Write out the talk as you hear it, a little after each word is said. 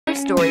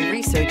story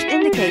research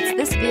indicates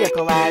this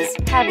vehicle as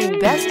having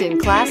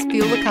best-in-class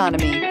fuel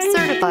economy,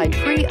 certified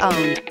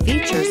pre-owned.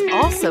 Features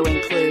also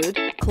include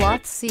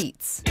cloth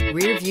seats,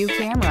 rear view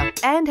camera,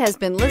 and has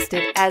been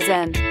listed as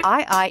an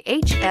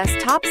IIHS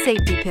top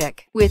safety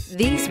pick. With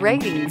these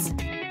ratings,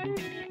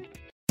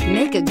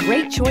 make a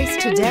great choice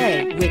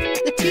today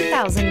with the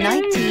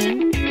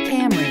 2019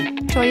 Camry.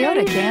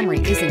 Toyota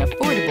Camry is an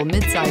affordable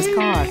midsize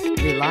car,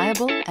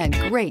 reliable and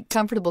great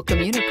comfortable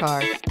commuter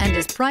car, and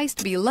is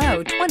priced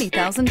below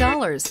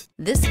 $20,000.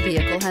 This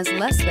vehicle has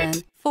less than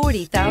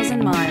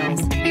 40,000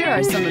 miles. Here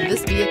are some of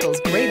this vehicle's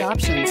great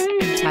options: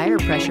 tire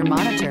pressure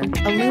monitor,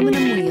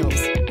 aluminum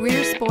wheels,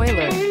 rear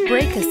spoiler,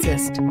 brake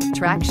assist,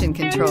 traction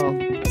control,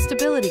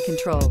 stability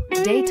control,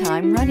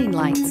 daytime running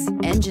lights,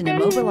 engine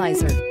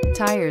immobilizer,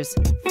 tires,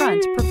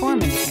 front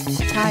performance,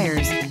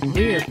 tires,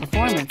 rear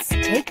performance.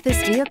 Take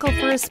this vehicle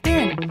for a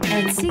spin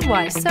and see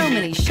why so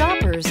many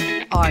shoppers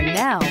are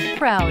now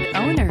proud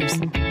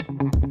owners.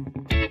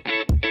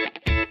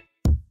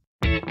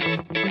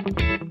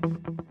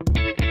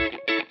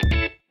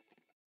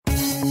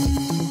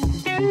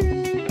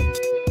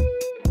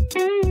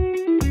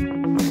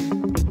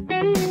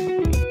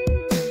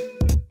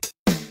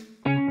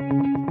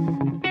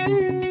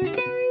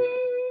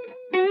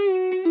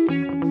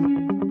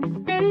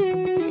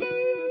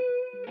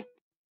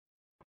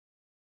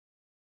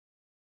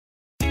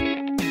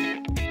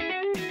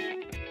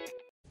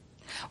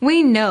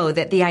 We know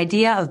that the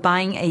idea of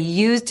buying a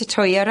used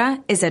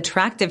Toyota is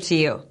attractive to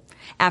you.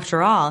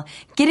 After all,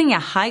 getting a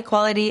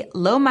high-quality,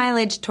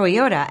 low-mileage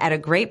Toyota at a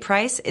great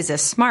price is a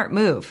smart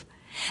move.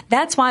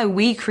 That's why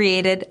we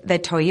created the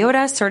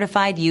Toyota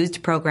Certified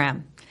Used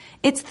Program.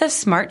 It's the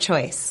smart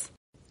choice.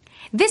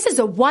 This is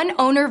a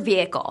one-owner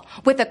vehicle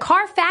with a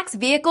CARFAX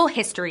Vehicle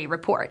History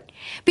Report.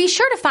 Be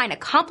sure to find a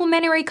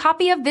complimentary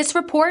copy of this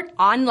report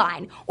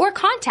online or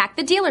contact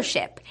the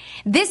dealership.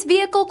 This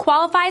vehicle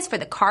qualifies for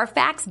the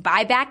CARFAX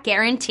Buyback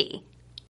Guarantee.